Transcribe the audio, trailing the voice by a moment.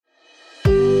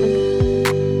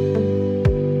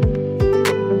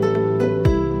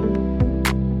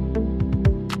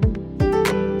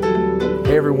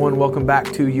everyone. Welcome back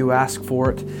to You Ask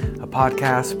For It, a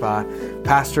podcast by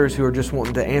pastors who are just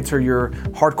wanting to answer your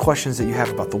hard questions that you have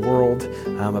about the world,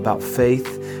 about faith,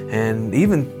 and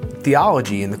even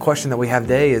theology. And the question that we have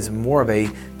today is more of a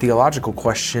theological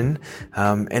question.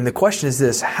 And the question is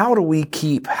this: how do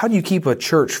you keep a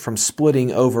church from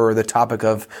splitting over the topic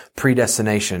of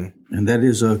predestination? And that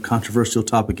is a controversial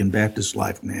topic in Baptist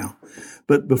life now.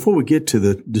 But before we get to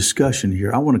the discussion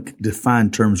here, I want to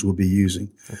define terms we'll be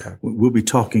using. Okay. We'll be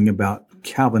talking about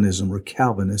Calvinism or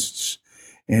Calvinists.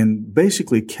 And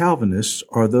basically, Calvinists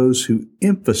are those who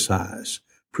emphasize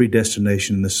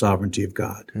predestination and the sovereignty of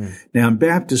God. Now, in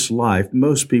Baptist life,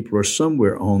 most people are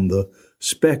somewhere on the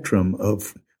spectrum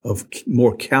of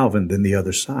more Calvin than the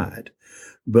other side.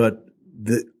 But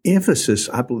the emphasis,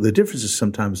 I believe, the difference is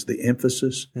sometimes the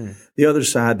emphasis. The other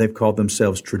side, they've called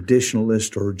themselves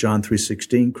traditionalist or John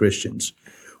 3:16 Christians,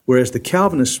 whereas the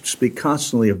Calvinists speak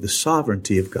constantly of the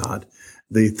sovereignty of God.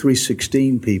 The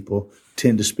 3:16 people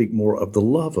tend to speak more of the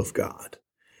love of God.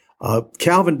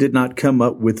 Calvin did not come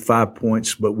up with 5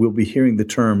 points, but we'll be hearing the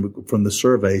term from the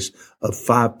surveys of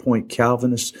 5-point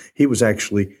Calvinists. He was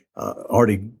actually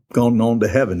already gone on to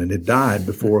heaven and had died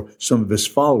before some of his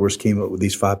followers came up with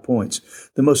these 5 points.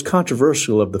 The most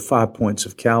controversial of the 5 points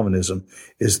of Calvinism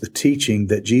is the teaching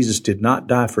that Jesus did not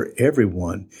die for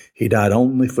everyone. He died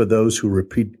only for those who were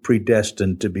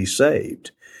predestined to be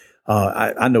saved.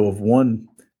 I know of one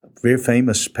very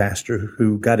famous pastor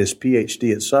who got his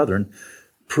PhD at Southern,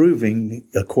 proving,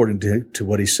 according to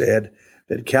what he said,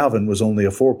 that Calvin was only a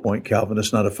 4-point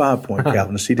Calvinist, not a 5-point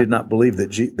Calvinist. He did not believe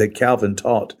that Calvin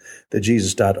taught that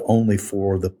Jesus died only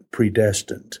for the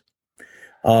predestined.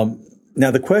 Now,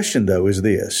 the question, though, is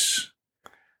this: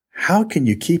 how can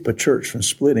you keep a church from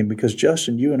splitting? Because,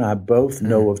 Justin, you and I both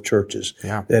know of churches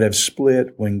that have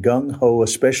split when gung-ho,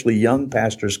 especially young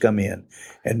pastors, come in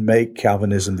and make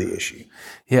Calvinism the issue.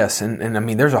 Yes, and I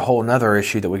mean, there's a whole other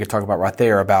issue that we could talk about right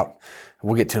there about,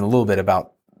 we'll get to in a little bit,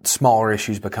 about smaller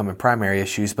issues becoming primary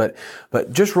issues, but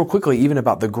just real quickly, even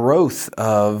about the growth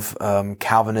of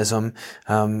Calvinism,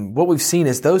 what we've seen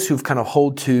is those who've kind of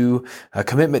hold to a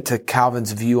commitment to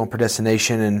Calvin's view on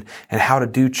predestination and how to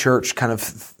do church kind of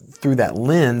through that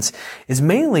lens is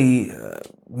mainly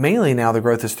now the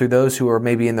growth is through those who are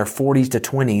maybe in their 40s to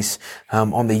 20s,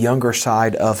 on the younger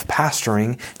side of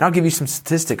pastoring. And I'll give you some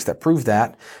statistics that prove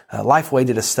that. Lifeway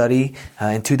did a study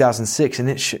in 2006, and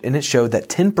it showed that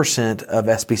 10% of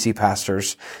SBC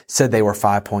pastors said they were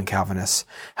 5-point Calvinists.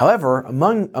 However,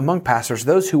 among pastors,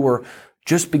 those who were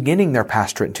just beginning their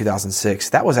pastorate in 2006,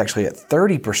 that was actually at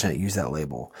 30% use that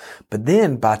label. But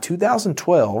then by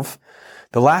 2012,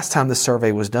 the last time the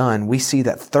survey was done, we see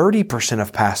that 30%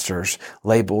 of pastors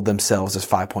labeled themselves as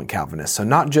 5-point Calvinists. So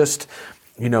not just,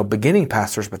 beginning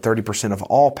pastors, but 30% of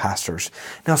all pastors.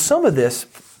 Now, some of this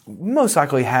most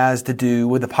likely has to do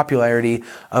with the popularity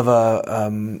of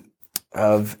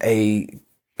a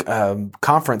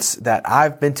conference that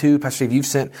I've been to. Pastor Steve, you've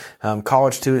sent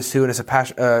college students to, and it's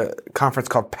a conference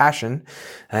called Passion,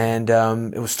 and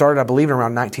it was started, I believe,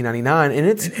 around 1999,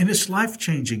 and it's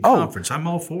life-changing conference. I'm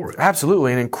all for it.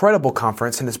 Absolutely, an incredible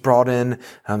conference, and it's brought in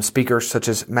speakers such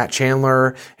as Matt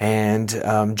Chandler and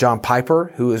John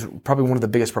Piper, who is probably one of the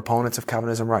biggest proponents of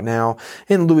Calvinism right now,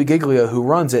 and Louis Giglio, who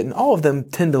runs it, and all of them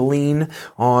tend to lean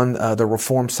on the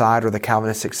Reform side or the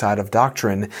Calvinistic side of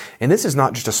doctrine. And this is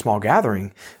not just a small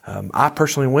gathering. I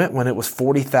personally went when it was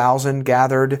 40,000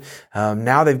 gathered.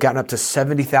 Now they've gotten up to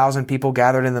 70,000 people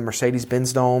gathered in the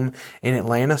Mercedes-Benz Dome in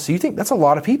Atlanta. So you think that's a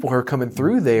lot of people who are coming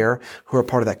through there who are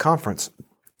part of that conference.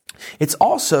 It's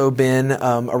also been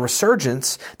a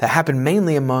resurgence that happened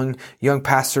mainly among young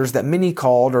pastors that many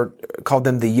called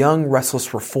them the young,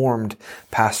 restless, reformed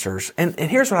pastors. And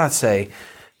here's what I'd say.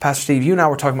 Pastor Steve, you and I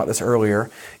were talking about this earlier.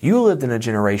 You lived in a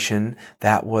generation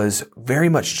that was very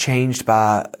much changed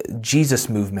by Jesus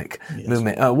movement.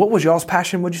 What was y'all's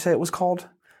passion? Would you say it was called?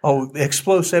 Oh,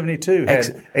 Explo 72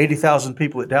 had 80,000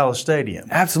 people at Dallas Stadium.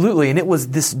 Absolutely. And it was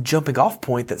this jumping off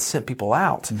point that sent people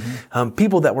out.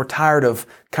 People that were tired of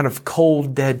kind of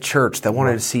cold, dead church, that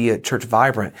wanted to see a church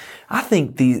vibrant. I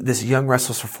think this young,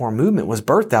 restless reform movement was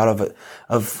birthed out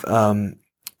of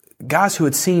guys who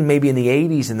had seen maybe in the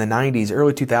 80s and the 90s,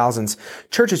 early 2000s,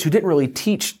 churches who didn't really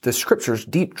teach the scriptures,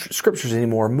 deep scriptures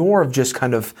anymore, more of just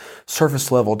kind of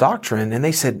surface level doctrine. And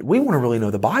they said, we want to really know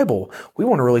the Bible. We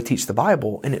want to really teach the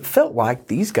Bible. And it felt like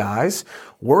these guys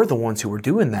were the ones who were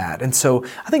doing that. And so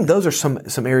I think those are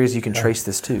some areas you can trace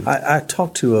this to. I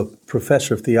talked to a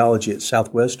professor of theology at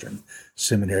Southwestern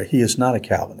Seminary. He is not a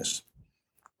Calvinist.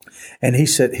 And he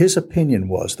said his opinion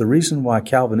was the reason why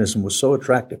Calvinism was so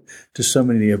attractive to so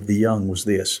many of the young was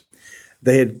this.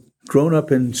 They had grown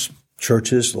up in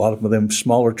churches, a lot of them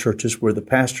smaller churches, where the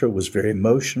pastor was very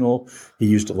emotional. He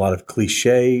used a lot of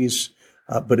cliches,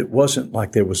 but it wasn't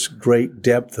like there was great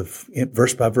depth of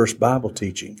verse-by-verse Bible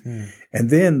teaching. And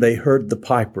then they heard the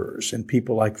Pipers and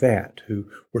people like that who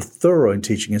were thorough in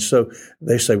teaching. And so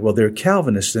they say, well, they're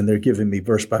Calvinists and they're giving me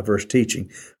verse-by-verse teaching.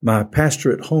 My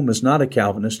pastor at home is not a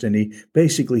Calvinist, and he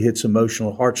basically hits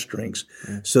emotional heartstrings.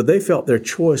 So they felt their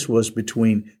choice was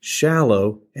between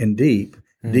shallow and deep,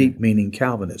 deep meaning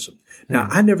Calvinism. Now,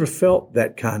 I never felt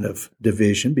that kind of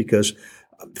division because,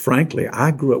 frankly,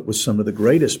 I grew up with some of the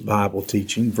greatest Bible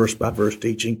teaching, verse-by-verse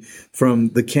teaching, from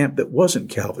the camp that wasn't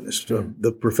Calvinist.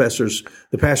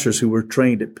 The pastors who were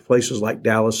trained at places like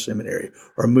Dallas Seminary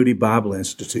or Moody Bible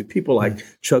Institute, people like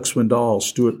Chuck Swindoll,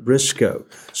 Stuart Briscoe.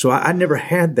 So I never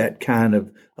had that kind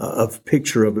of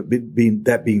picture of it being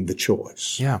the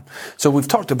choice. Yeah. So we've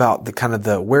talked about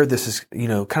where this is,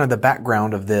 kind of the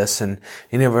background of this and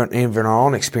even our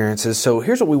own experiences. So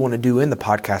here's what we want to do in the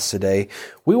podcast today.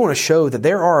 We want to show that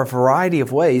there are a variety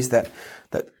of ways that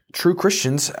true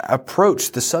Christians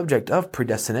approach the subject of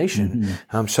predestination.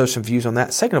 Show some views on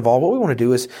that. Second of all, what we want to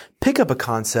do is pick up a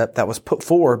concept that was put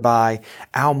forward by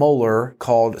Al Mohler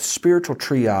called spiritual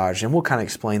triage, and we'll kind of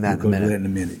explain that in a minute. We'll go into that in a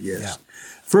minute, yes. Yeah.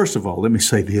 First of all, let me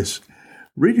say this.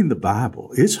 Reading the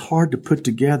Bible, it's hard to put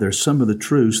together some of the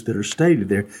truths that are stated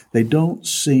there. They don't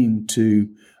seem to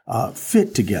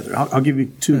fit together. I'll give you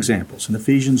two examples. In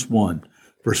Ephesians 1,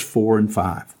 verse 4 and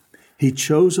 5, He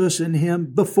chose us in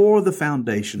Him before the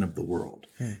foundation of the world.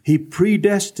 He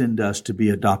predestined us to be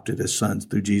adopted as sons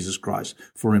through Jesus Christ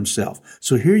for Himself.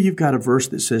 So here you've got a verse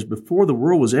that says, before the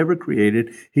world was ever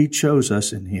created, He chose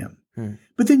us in Him.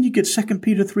 But then you get 2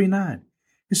 Peter 3:9.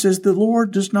 It says, the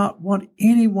Lord does not want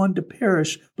anyone to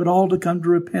perish, but all to come to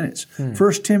repentance. 1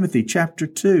 Timothy chapter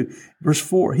 2, verse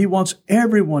 4, He wants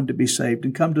everyone to be saved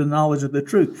and come to the knowledge of the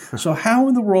truth. So how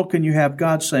in the world can you have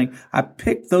God saying, I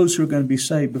picked those who are going to be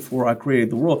saved before I created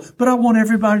the world, but I want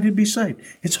everybody to be saved?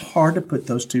 It's hard to put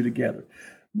those two together.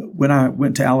 When I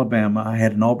went to Alabama, I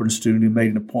had an Auburn student who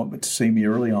made an appointment to see me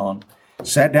early on.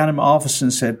 Sat down in my office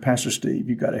and said, Pastor Steve,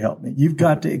 you've got to help me. You've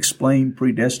got to explain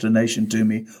predestination to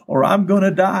me or I'm going to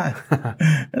die.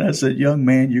 And I said, young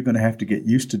man, you're going to have to get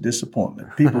used to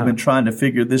disappointment. People have been trying to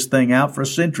figure this thing out for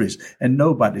centuries, and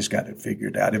nobody's got it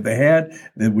figured out. If they had,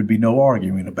 there would be no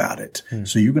arguing about it.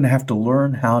 So you're going to have to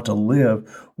learn how to live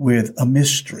with a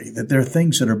mystery, that there are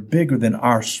things that are bigger than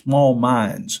our small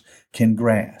minds can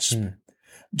grasp.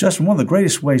 Justin, one of the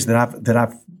greatest ways that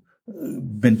I've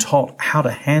been taught how to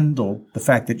handle the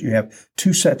fact that you have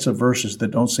two sets of verses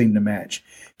that don't seem to match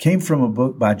came from a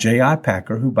book by J.I.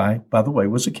 Packer, who, by the way,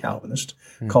 was a Calvinist,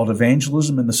 called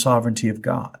Evangelism and the Sovereignty of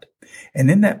God.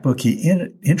 And in that book, he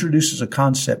introduces a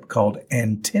concept called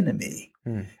antinomy,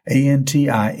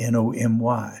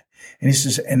 A-N-T-I-N-O-M-Y. And he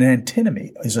says an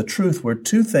antinomy is a truth where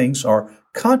two things are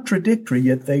contradictory,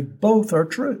 yet they both are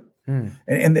true.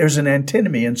 And there's an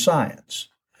antinomy in science.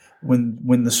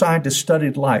 When the scientists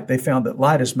studied light, they found that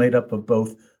light is made up of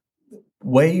both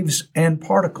waves and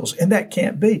particles. And that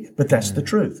can't be, but that's the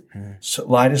truth. So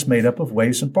light is made up of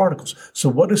waves and particles. So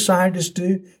what do scientists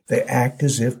do? They act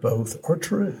as if both are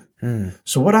true.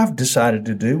 So what I've decided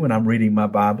to do when I'm reading my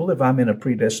Bible, if I'm in a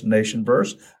predestination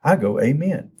verse, I go,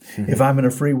 amen. If I'm in a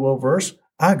free will verse,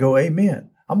 I go, amen.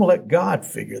 I'm going to let God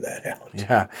figure that out.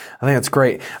 Yeah, I think that's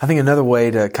great. I think another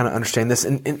way to kind of understand this,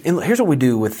 and here's what we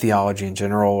do with theology in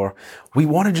general, or we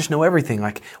want to just know everything.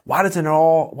 Like, why isn't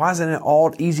it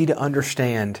all easy to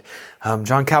understand?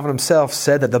 John Calvin himself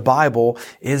said that the Bible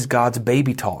is God's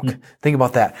baby talk. Think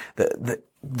about that.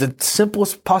 The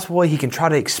simplest possible way he can try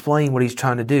to explain what he's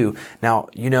trying to do. Now,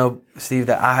 you know, Steve,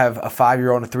 that I have a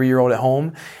 5-year-old and a 3-year-old at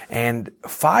home, and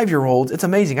 5-year-olds, it's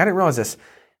amazing. I didn't realize this.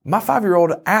 My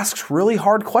 5-year-old asks really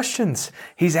hard questions.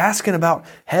 He's asking about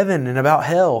heaven and about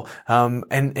hell.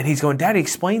 And he's going, Daddy,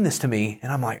 explain this to me.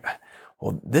 And I'm like,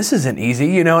 well, this isn't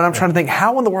easy, and I'm trying to think,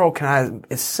 how in the world can I,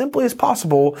 as simply as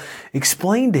possible,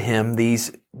 explain to him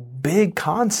these big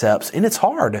concepts? And it's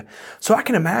hard. So I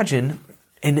can imagine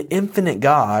an infinite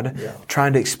God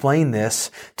trying to explain this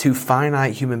to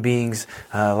finite human beings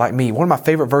like me. One of my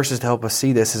favorite verses to help us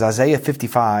see this is Isaiah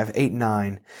 55, 8 and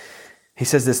 9. He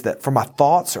says this, that for my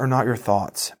thoughts are not your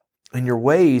thoughts, and your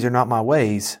ways are not my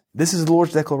ways. This is the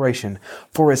Lord's declaration.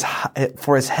 For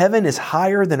as heaven is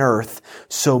higher than earth,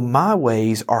 so my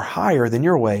ways are higher than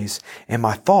your ways, and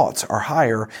my thoughts are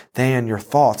higher than your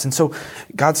thoughts. And so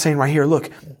God's saying right here, look,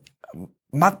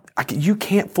 you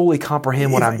can't fully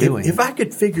comprehend what I'm doing. If I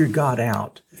could figure God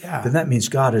out, then that means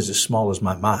God is as small as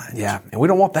my mind. Yeah, and we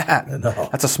don't want that. No.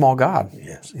 That's a small God.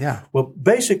 Yes. Yeah. Well,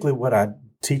 basically what I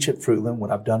teach at Fruitland, what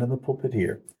I've done in the pulpit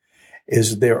here,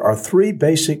 is there are three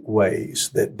basic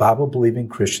ways that Bible-believing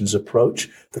Christians approach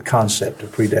the concept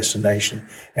of predestination.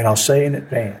 And I'll say in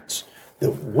advance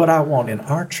that what I want in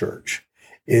our church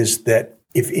is that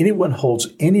if anyone holds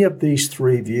any of these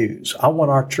three views, I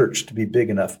want our church to be big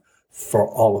enough for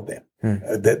all of them.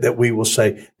 That we will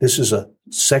say this is a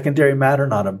secondary matter,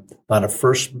 not a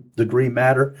first degree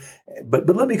matter. But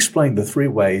let me explain the three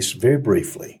ways very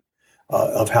briefly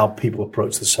of how people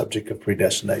approach the subject of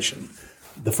predestination.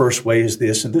 The first way is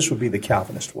this, and this would be the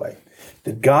Calvinist way,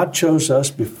 that God chose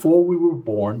us before we were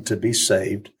born to be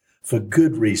saved for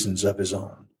good reasons of his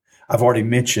own. I've already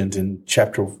mentioned in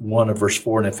chapter 1 of verse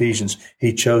 4 in Ephesians,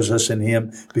 he chose us in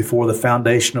him before the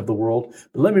foundation of the world.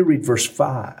 But let me read verse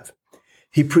 5.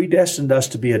 He predestined us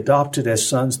to be adopted as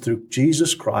sons through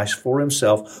Jesus Christ for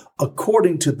himself,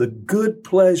 according to the good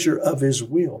pleasure of his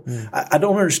will. I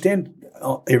don't understand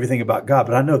everything about God,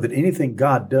 but I know that anything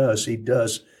God does,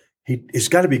 it's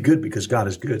got to be good because God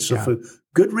is good. So for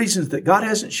good reasons that God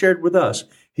hasn't shared with us,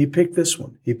 he picked this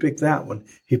one. He picked that one.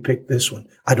 He picked this one.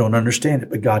 I don't understand it,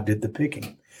 but God did the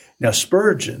picking. Now,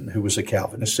 Spurgeon, who was a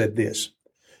Calvinist, said this: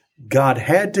 God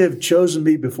had to have chosen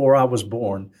me before I was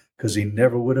born because he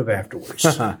never would have afterwards.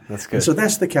 That's good. And so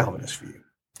that's the Calvinist view.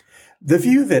 The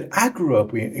view that I grew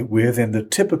up with in the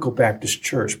typical Baptist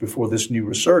church before this new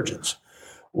resurgence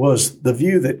was the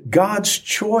view that God's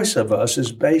choice of us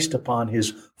is based upon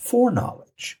his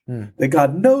foreknowledge, that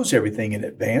God knows everything in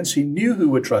advance. He knew who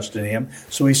would trust in him,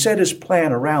 so he set his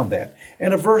plan around that.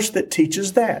 And a verse that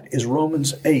teaches that is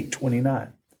Romans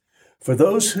 8:29. For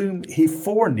those whom he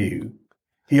foreknew,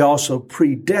 he also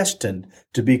predestined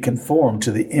to be conformed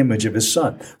to the image of his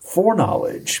Son.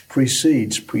 Foreknowledge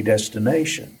precedes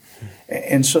predestination.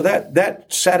 And so that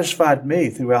satisfied me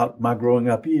throughout my growing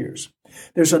up years.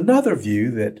 There's another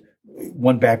view that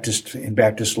one Baptist in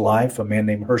Baptist Life, a man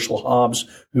named Herschel Hobbs,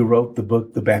 who wrote the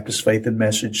book, The Baptist Faith and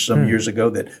Message, some years ago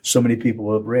that so many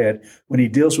people have read, when he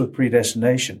deals with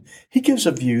predestination, he gives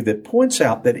a view that points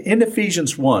out that in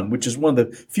Ephesians 1, which is one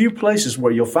of the few places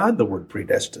where you'll find the word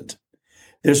predestined,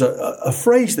 there's a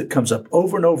phrase that comes up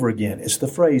over and over again. It's the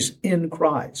phrase, in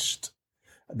Christ.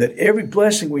 That every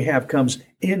blessing we have comes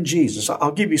in Jesus.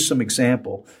 I'll give you some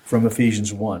example from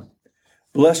Ephesians 1.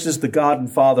 Blessed is the God and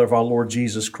Father of our Lord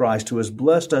Jesus Christ, who has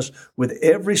blessed us with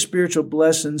every spiritual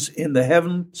blessings in the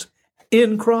heavens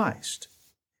in Christ.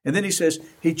 And then he says,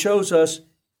 he chose us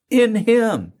in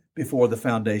him before the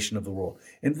foundation of the world.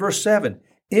 In verse 7,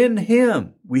 in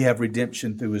him we have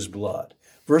redemption through his blood.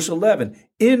 Verse 11,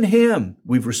 in him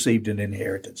we've received an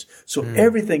inheritance. So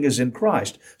everything is in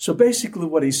Christ. So basically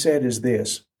what he said is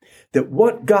this, that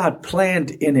what God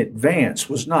planned in advance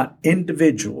was not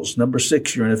individuals. Number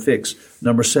 6, you're in a fix.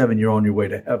 Number 7, you're on your way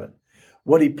to heaven.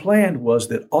 What he planned was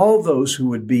that all those who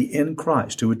would be in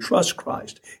Christ, who would trust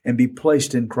Christ and be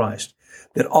placed in Christ,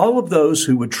 that all of those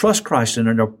who would trust Christ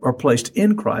and are placed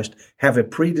in Christ have a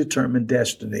predetermined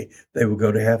destiny. They will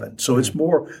go to heaven. So it's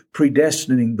more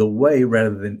predestining the way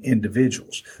rather than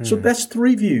individuals. So that's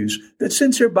three views that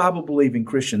sincere Bible-believing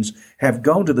Christians have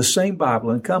gone to the same Bible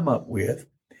and come up with.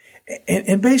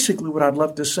 And basically what I'd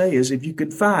love to say is if you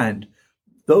can find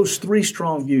those three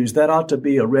strong views, that ought to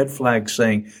be a red flag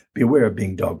saying, beware of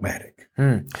being dogmatic.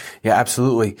 Yeah,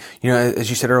 absolutely. As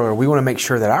you said earlier, we want to make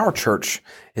sure that our church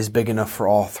is big enough for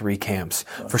all three camps.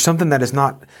 For something that is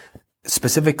not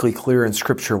specifically clear in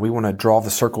Scripture, we want to draw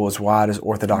the circle as wide as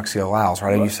orthodoxy allows,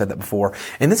 right? You said that before.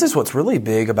 And this is what's really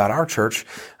big about our church.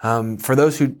 For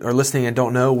those who are listening and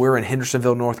don't know, we're in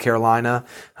Hendersonville, North Carolina,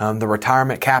 the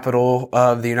retirement capital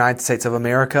of the United States of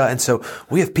America. And so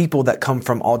we have people that come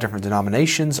from all different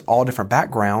denominations, all different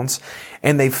backgrounds,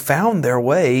 and they've found their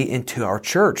way into our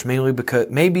church, mainly because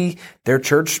maybe their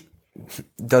church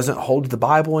doesn't hold the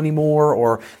Bible anymore,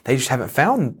 or they just haven't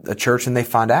found a church and they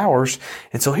find ours.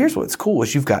 And so here's what's cool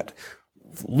is you've got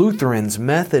Lutherans,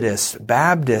 Methodists,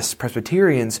 Baptists,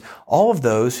 Presbyterians, all of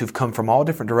those who've come from all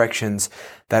different directions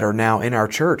that are now in our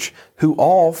church, who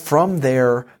all from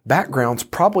their backgrounds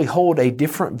probably hold a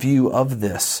different view of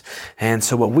this. And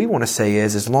so what we want to say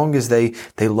is, as long as they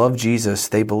love Jesus,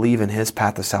 they believe in his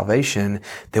path of salvation,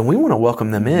 then we want to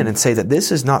welcome them in and say that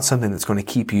this is not something that's going to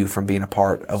keep you from being a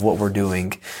part of what we're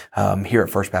doing here at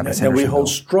First Baptist. And we hold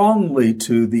strongly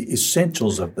to the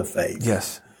essentials of the faith.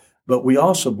 Yes. But we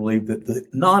also believe that the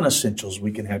non-essentials,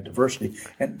 we can have diversity.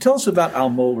 And tell us about Al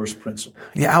Mohler's principle.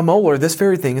 Yeah, Al Mohler, this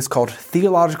very thing is called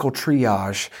theological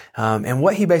triage. And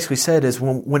what he basically said is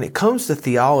when it comes to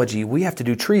theology, we have to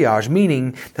do triage,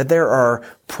 meaning that there are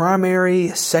primary,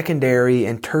 secondary,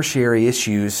 and tertiary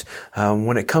issues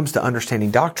when it comes to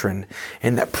understanding doctrine.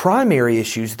 And that primary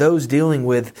issues, those dealing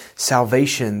with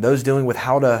salvation, those dealing with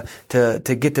how to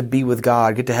get to be with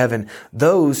God, get to heaven,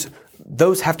 those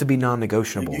have to be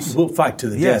non-negotiables. We'll fight to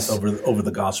the death over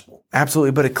the gospel.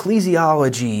 Absolutely. But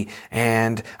ecclesiology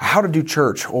and how to do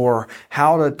church or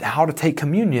how to take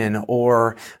communion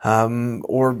or how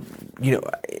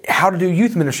to do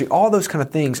youth ministry, all those kind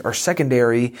of things are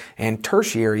secondary and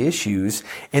tertiary issues.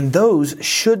 And those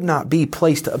should not be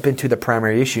placed up into the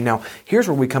primary issue. Now, here's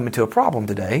where we come into a problem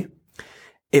today.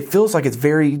 It feels like it's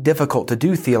very difficult to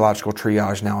do theological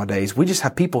triage nowadays. We just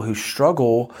have people who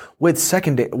struggle with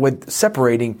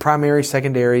separating primary,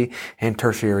 secondary, and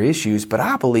tertiary issues. But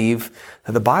I believe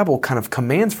that the Bible kind of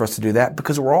commands for us to do that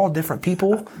because we're all different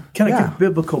people. Can I give a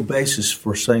biblical basis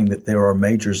for saying that there are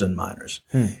majors and minors?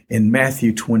 In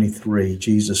Matthew 23,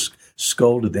 Jesus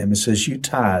scolded them and says, "You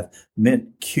tithe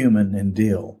mint, cumin, and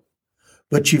dill,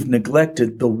 but you've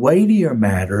neglected the weightier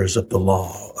matters of the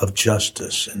law, of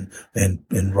justice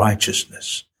and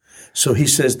righteousness." So he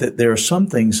says that there are some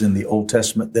things in the Old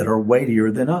Testament that are weightier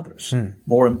than others,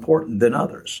 more important than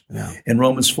others. Yeah. In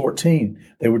Romans 14,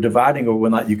 they were dividing over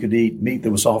whether or not you could eat meat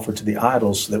that was offered to the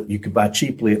idols that you could buy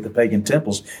cheaply at the pagan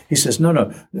temples. He says,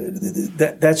 no,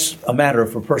 that's a matter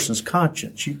of a person's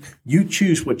conscience. You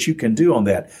choose what you can do on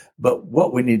that. But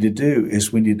what we need to do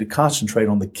is we need to concentrate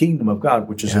on the kingdom of God,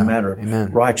 which is a matter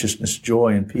of righteousness,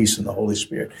 joy, and peace in the Holy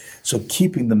Spirit. So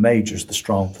keeping the majors, the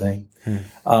strong thing.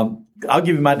 I'll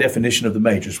give you my definition of the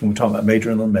majors when we talk about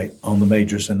major on the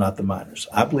majors and not the minors.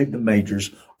 I believe the majors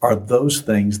are those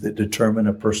things that determine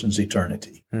a person's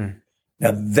eternity.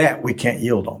 Now that we can't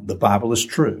yield on. The Bible is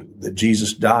true, that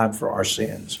Jesus died for our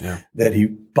sins, that he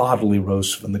bodily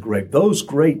rose from the grave. Those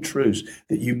great truths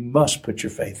that you must put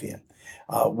your faith in.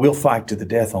 We'll fight to the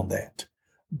death on that.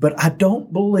 But I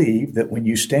don't believe that when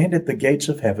you stand at the gates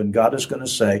of heaven, God is going to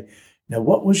say, "Now,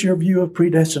 what was your view of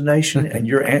predestination?" And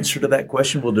your answer to that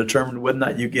question will determine whether or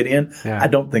not you get in. I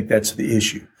don't think that's the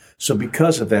issue. So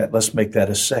because of that, let's make that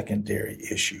a secondary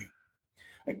issue.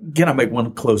 Can I make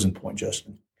one closing point,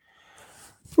 Justin?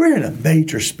 We're in a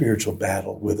major spiritual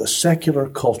battle with a secular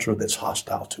culture that's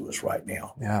hostile to us right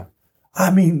now. Yeah.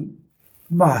 I mean,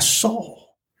 my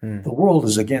soul, the world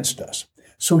is against us.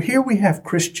 So here we have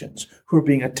Christians who are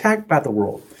being attacked by the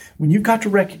world. When you've got to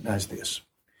recognize this,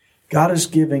 God is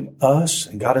giving us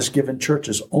and God has given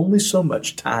churches only so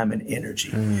much time and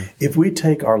energy. If we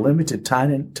take our limited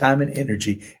time and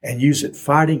energy and use it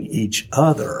fighting each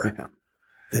other,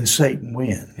 then Satan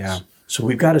wins. Yeah. So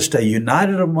we've got to stay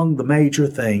united among the major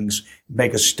things,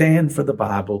 make a stand for the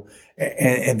Bible,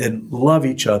 and then love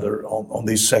each other on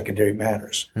these secondary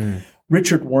matters.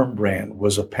 Richard Wurmbrand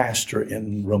was a pastor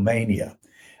in Romania,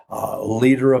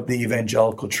 leader of the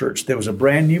evangelical church. There was a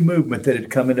brand new movement that had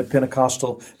come into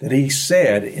Pentecostal that he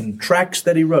said in tracts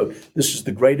that he wrote, this is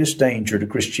the greatest danger to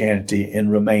Christianity in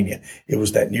Romania. It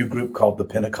was that new group called the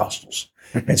Pentecostals.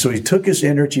 And so he took his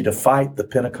energy to fight the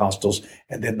Pentecostals,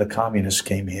 and then the communists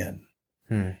came in.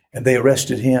 And they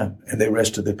arrested him, and they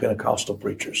arrested the Pentecostal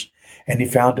preachers. And he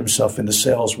found himself in the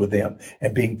cells with them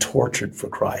and being tortured for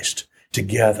Christ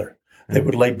together. They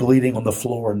would lay bleeding on the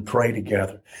floor and pray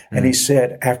together. And he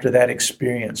said, after that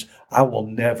experience, I will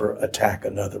never attack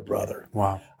another brother.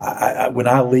 Wow. When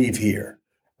I leave here,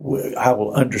 I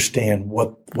will understand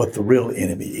what the real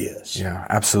enemy is. Yeah,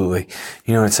 absolutely.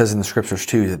 You know, it says in the scriptures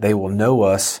too, that they will know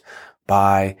us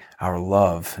by our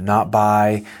love, not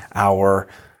by our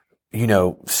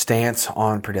stance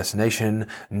on predestination,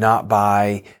 not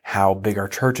by how big our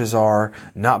churches are,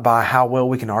 not by how well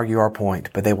we can argue our point,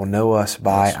 but they will know us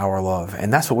by our love.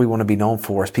 And that's what we want to be known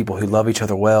for, as people who love each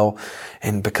other well.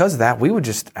 And because of that, we would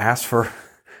just ask for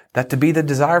that to be the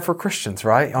desire for Christians,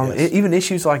 right? On even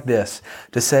issues like this,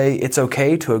 to say it's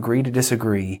okay to agree to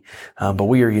disagree, but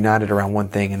we are united around one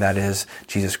thing, and that is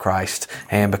Jesus Christ.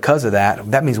 And because of that,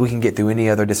 that means we can get through any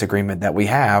other disagreement that we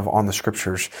have on the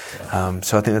scriptures.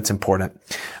 So I think that's important.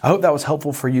 I hope that was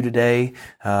helpful for you today.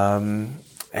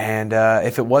 And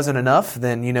if it wasn't enough,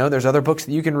 then, there's other books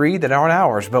that you can read that aren't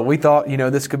ours. But we thought,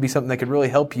 this could be something that could really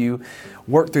help you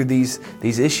work through these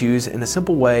issues in a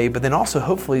simple way, but then also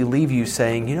hopefully leave you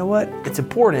saying, you know what, it's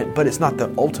important, but it's not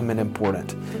the ultimate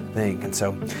important thing. And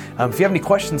so if you have any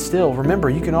questions still, remember,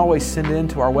 you can always send it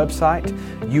into our website,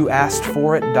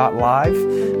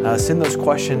 youaskedforit.live. Send those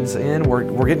questions in.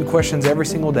 We're getting questions every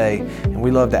single day, and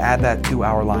we love to add that to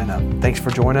our lineup. Thanks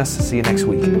for joining us. See you next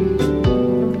week.